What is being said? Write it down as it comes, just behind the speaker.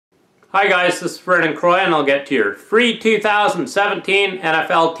Hi guys, this is Vernon Croy and I'll get to your free 2017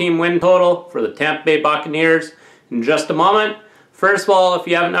 NFL team win total for the Tampa Bay Buccaneers in just a moment. First of all, if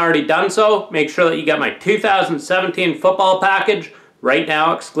you haven't already done so, make sure that you get my 2017 football package right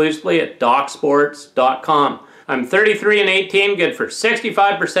now exclusively at DocSports.com. I'm 33-18, good for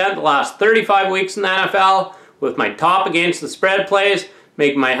 65% the last 35 weeks in the NFL, with my top against the spread plays,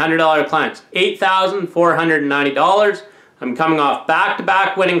 making my $100 clients $8,490. I'm coming off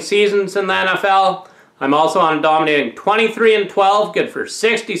back-to-back winning seasons in the NFL. I'm also on a dominating 23-12, good for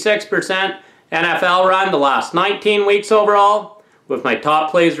 66% NFL run the last 19 weeks overall, with my top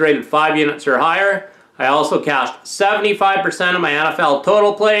plays rated 5 units or higher. I also cashed 75% of my NFL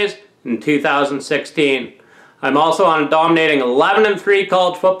total plays in 2016. I'm also on a dominating 11-3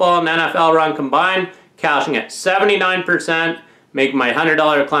 college football and NFL run combined, cashing at 79%, making my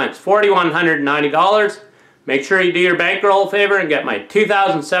 $100 clients $4,190. Make sure you do your bankroll a favor and get my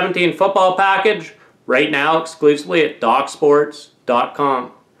 2017 football package right now exclusively at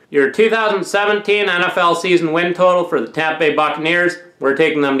DocSports.com. Your 2017 NFL season win total for the Tampa Bay Buccaneers, we're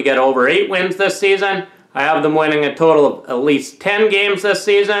taking them to get over 8 wins this season. I have them winning a total of at least 10 games this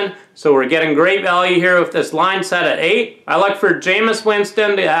season, so we're getting great value here with this line set at 8. I look for Jameis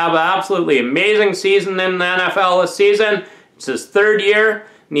Winston to have an absolutely amazing season in the NFL this season. It's his 3rd year,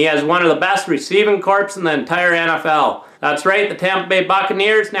 and he has one of the best receiving corps in the entire NFL. That's right, the Tampa Bay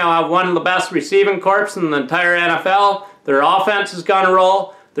Buccaneers now have one of the best receiving corps in the entire NFL. Their offense is going to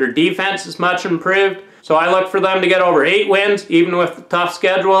roll. Their defense is much improved. So I look for them to get over 8 wins, even with the tough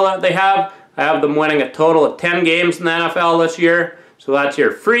schedule that they have. I have them winning a total of 10 games in the NFL this year. So that's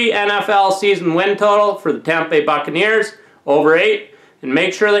your free NFL season win total for the Tampa Bay Buccaneers, over 8. And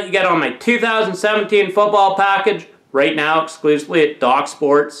make sure that you get on my 2017 football package right now exclusively at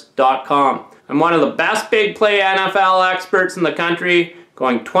DocSports.com. I'm one of the best big play NFL experts in the country,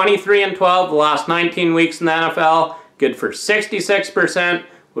 going 23-12 the last 19 weeks in the NFL, good for 66%,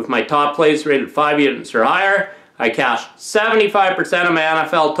 with my top plays rated 5 units or higher. I cashed 75% of my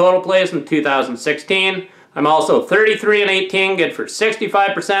NFL total plays in 2016. I'm also 33-18, good for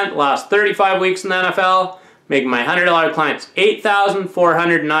 65% the last 35 weeks in the NFL, making my $100 clients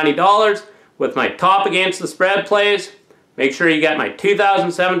 $8,490. With my top against the spread plays. Make sure you get my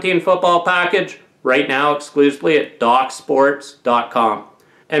 2017 football package right now exclusively at DocSports.com.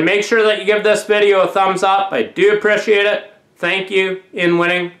 And make sure that you give this video a thumbs up. I do appreciate it. Thank you. In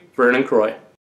winning, Vernon Croy.